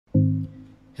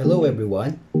Hello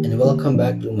everyone, and welcome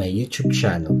back to my YouTube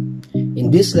channel. In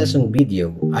this lesson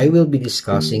video, I will be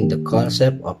discussing the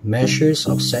concept of measures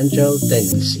of central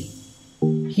tendency.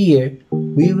 Here,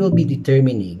 we will be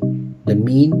determining the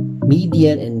mean,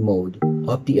 median, and mode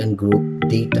of the ungrouped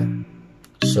data.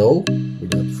 So,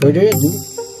 without further ado,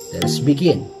 let us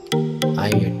begin.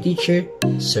 I am your teacher,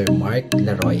 Sir Mark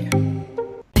Laroya.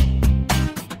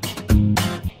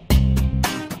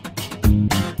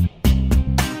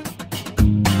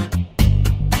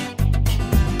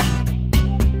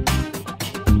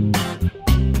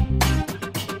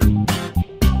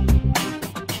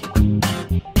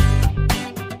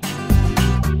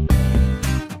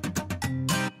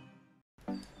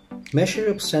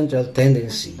 Measure of central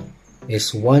tendency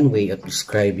is one way of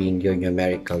describing your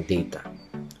numerical data.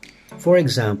 For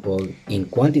example, in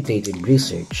quantitative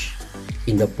research,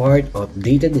 in the part of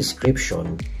data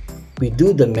description, we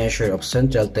do the measure of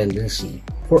central tendency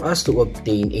for us to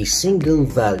obtain a single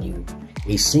value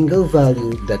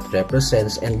that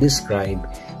represents and describes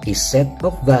a set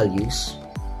of values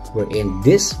wherein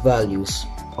these values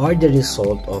are the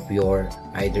result of your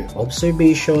either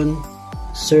observation,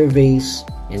 surveys,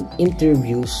 and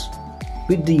interviews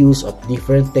with the use of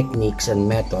different techniques and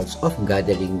methods of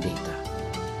gathering data.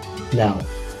 Now,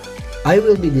 I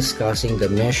will be discussing the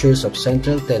measures of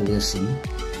central tendency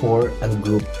for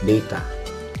ungrouped data.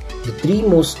 The three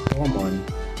most common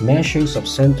measures of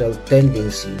central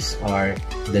tendencies are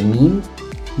the mean,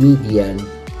 median,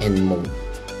 and mode.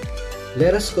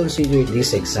 Let us consider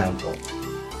this example.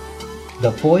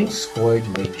 The points scored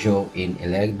by Joe in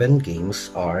 11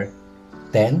 games are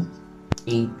 10,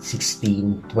 8,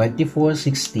 16, 24,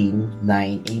 16,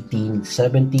 9, 18,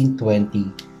 17,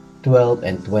 20, 12,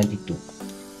 and 22.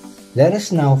 Let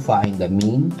us now find the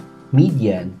mean,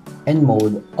 median, and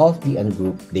mode of the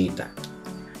ungrouped data.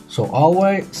 So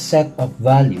our set of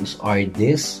values are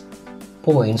these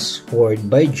points scored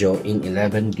by Joe in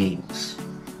 11 games.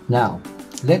 Now,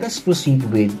 let us proceed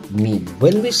with mean.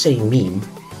 When we say mean,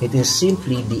 it is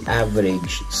simply the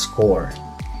average score.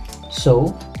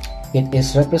 So, it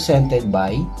is represented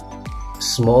by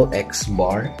small x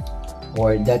bar,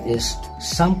 or that is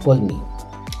sample mean.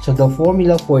 So the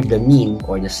formula for the mean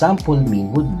or the sample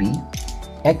mean would be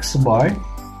x bar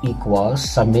equals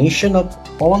summation of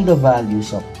all the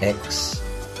values of x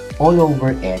all over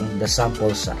n, the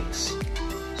sample size.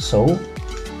 So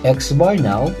x bar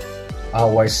now,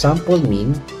 our sample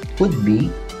mean would be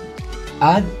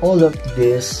add all of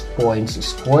these points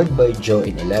scored by Joe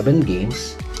in 11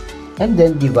 games and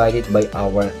then divide it by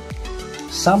our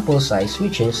sample size,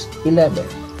 which is 11,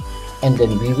 and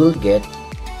then we will get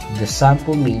the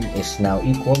sample mean is now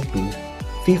equal to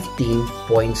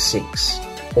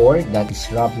 15.6, or that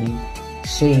is roughly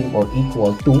same or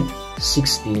equal to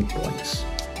 16 points.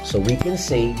 So we can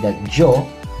say that Joe,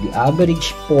 the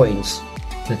average points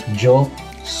that Joe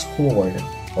scored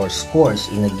or scores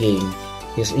in a game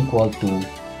is equal to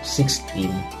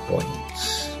 16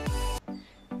 points.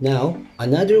 Now,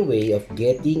 another way of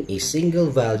getting a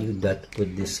single value that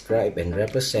could describe and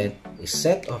represent a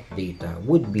set of data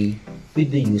would be with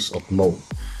the use of mode.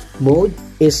 Mode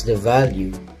is the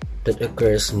value that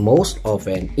occurs most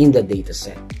often in the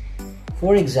dataset.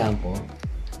 For example,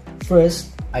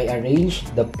 first, I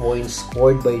arranged the points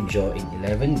scored by Joe in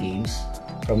 11 games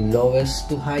from lowest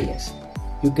to highest.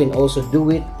 You can also do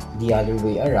it the other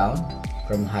way around,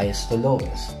 from highest to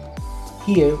lowest.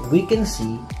 Here, we can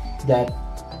see that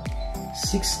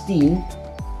 16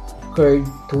 occurred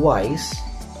twice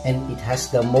and it has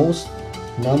the most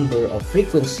number of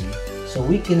frequency, so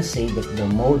we can say that the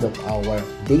mode of our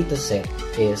data set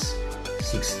is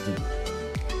 16,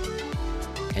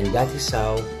 and that is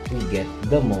how we get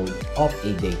the mode of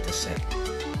a data set.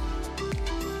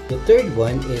 The third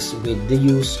one is with the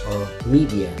use of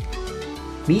median.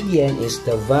 Median is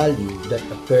the value that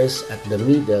occurs at the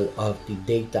middle of the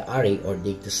data array or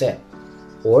data set,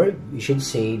 or we should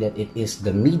say that it is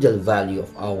the middle value of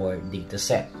our data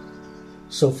set.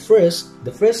 So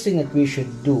the first thing that we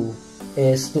should do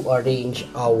is to arrange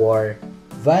our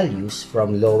values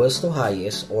from lowest to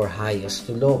highest or highest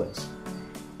to lowest,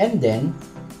 and then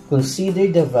consider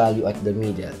the value at the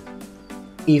middle.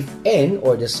 If n,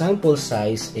 or the sample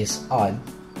size, is odd,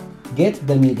 get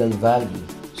the middle value.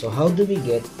 So how do we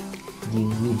get the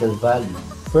middle value?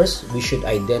 First, we should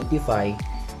identify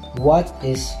what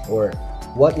is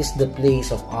the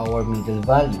place of our middle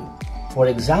value. For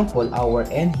example, our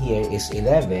n here is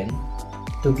 11.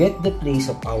 To get the place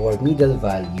of our middle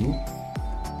value,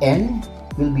 n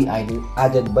will be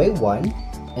added by 1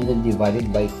 and then divided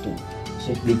by 2.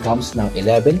 So it becomes now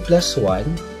 11 plus 1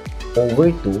 over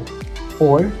 2,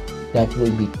 or that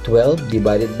will be 12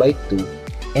 divided by 2,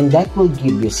 and that will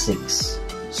give you 6.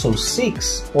 So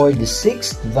 6, or the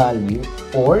sixth value,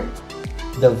 or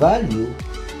the value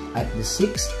at the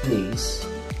sixth place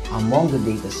among the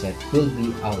dataset, will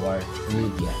be our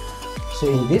median.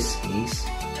 So in this case,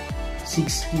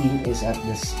 16 is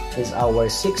our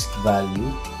sixth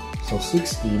value, so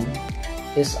 16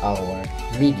 is our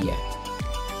median.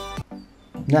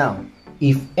 Now,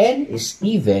 if n is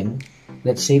even,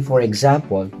 let's say for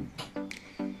example,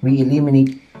 we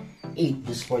eliminate 8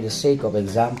 just for the sake of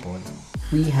example,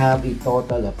 we have a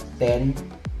total of 10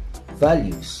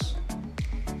 values.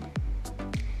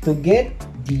 To get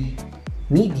the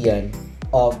median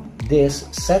of this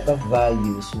set of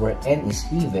values where n is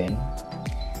even,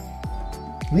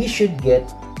 we should get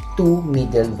 2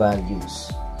 middle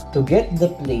values. To get the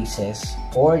places,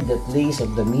 or the place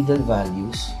of the middle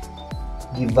values,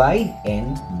 divide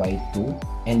n by 2,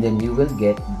 and then you will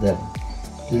get the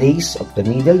place of the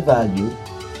middle value,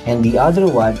 and the other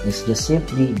one is just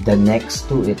simply the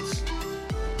next to its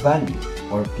value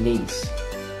or place.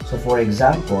 So for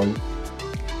example,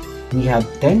 we have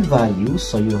 10 values,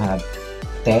 so you have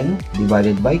 10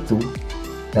 divided by 2,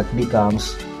 that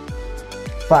becomes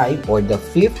 5, or the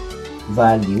fifth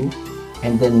value,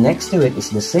 and then next to it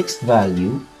is the sixth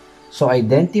value. So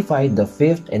identify the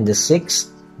fifth and the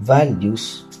sixth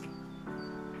values.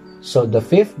 So the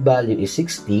fifth value is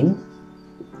 16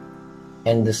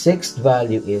 and the sixth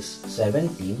value is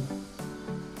 17.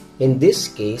 In this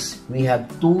case, we have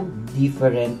two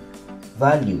different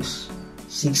values,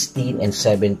 16 and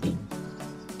 17.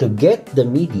 To get the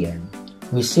median,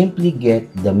 we simply get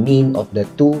the mean of the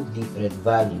two different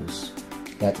values,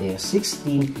 that is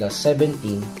 16 plus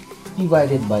 17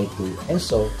 divided by 2, and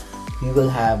so we will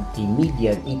have a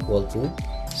median equal to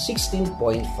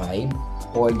 16.5,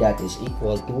 or that is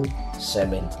equal to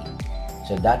 17.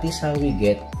 So that is how we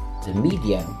get the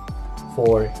median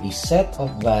for a set of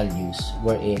values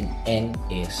wherein n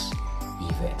is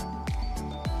even.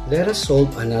 Let us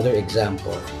solve another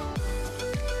example.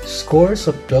 Scores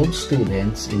of 12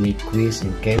 students in a quiz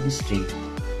in chemistry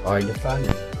are the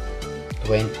following: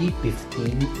 20,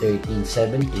 15, 13,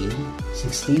 17,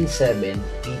 16, 7,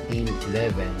 18,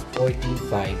 11, 14,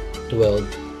 5,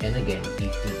 12, and again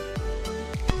 18.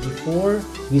 Before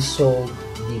we solve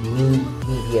the mean,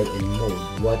 median, and mode,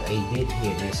 what I did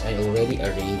here is I already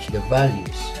arranged the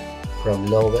values from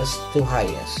lowest to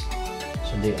highest.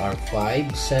 So they are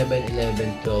 5, 7,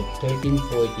 11, 12, 13,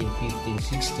 14, 15,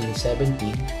 16,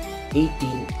 17,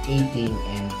 18, 18,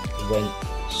 and 20.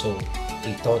 So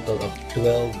a total of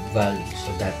 12 values.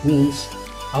 So that means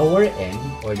our n,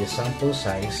 or the sample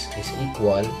size, is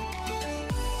equal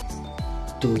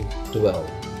to 12.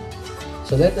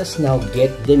 So let us now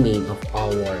get the mean of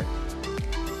our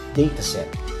data set.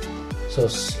 So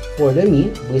for the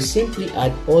mean, we simply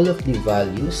add all of the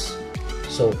values.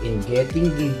 So in getting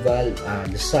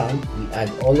the sum, we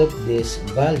add all of these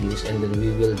values, and then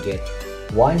we will get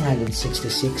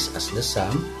 166 as the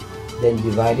sum, then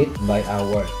divide it by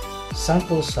our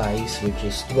sample size, which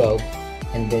is 12,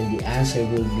 and then the answer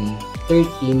will be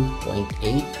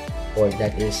 13.8, or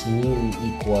that is nearly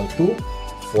equal to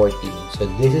 14.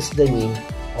 So this is the mean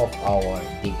of our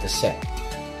data set.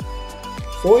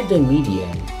 For the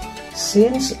median,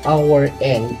 since our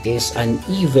n is an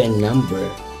even number,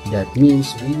 that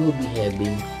means we will be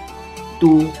having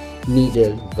two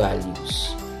middle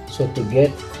values. So to get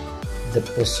the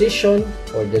position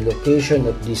or the location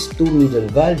of these two middle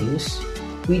values,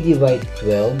 we divide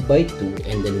 12 by 2,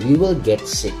 and then we will get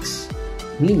 6,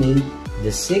 meaning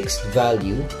the sixth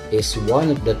value is one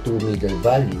of the two middle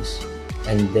values,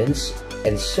 and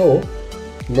so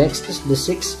next is the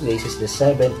sixth place is the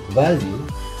seventh value.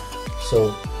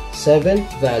 So seventh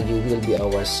value will be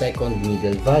our second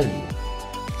middle value.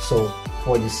 So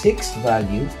for the sixth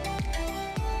value,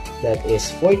 that is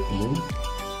 14,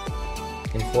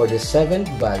 and for the seventh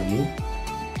value,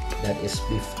 that is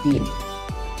 15.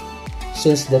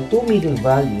 Since the two middle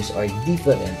values are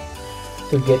different,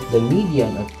 to get the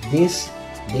median of this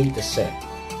data set,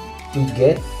 we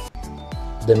get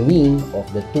the mean of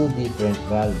the two different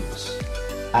values.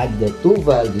 Add the two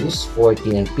values,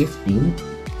 14 and 15,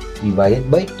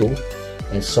 divided by 2,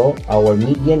 and so our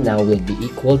median now will be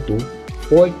equal to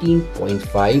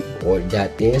 14.5, or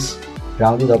that is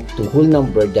rounded up to whole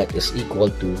number, that is equal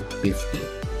to 50.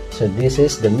 So this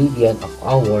is the median of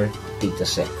our data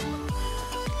set.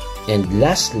 And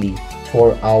lastly,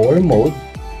 for our mode,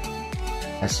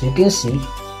 as you can see,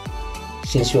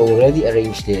 since you already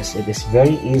arranged this, it is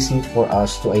very easy for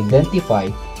us to identify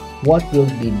what will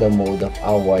be the mode of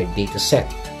our data set.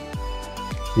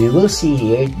 We will see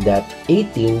here that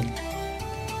 18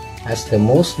 has the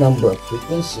most number of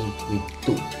frequency with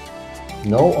 2.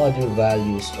 No other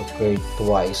values occurred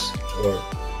twice or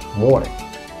more.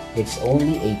 It's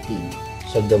only 18.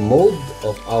 So the mode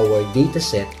of our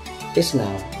dataset is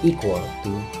now equal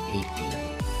to 18.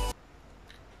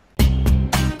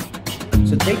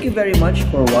 So thank you very much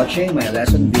for watching my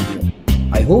lesson video.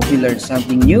 I hope you learned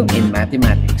something new in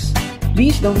mathematics.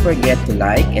 Please don't forget to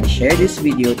like and share this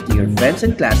video to your friends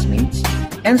and classmates,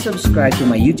 and subscribe to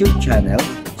my YouTube channel,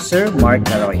 Sir Mark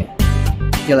Arroyo.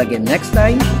 Till again next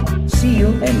time, see you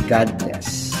and God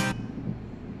bless.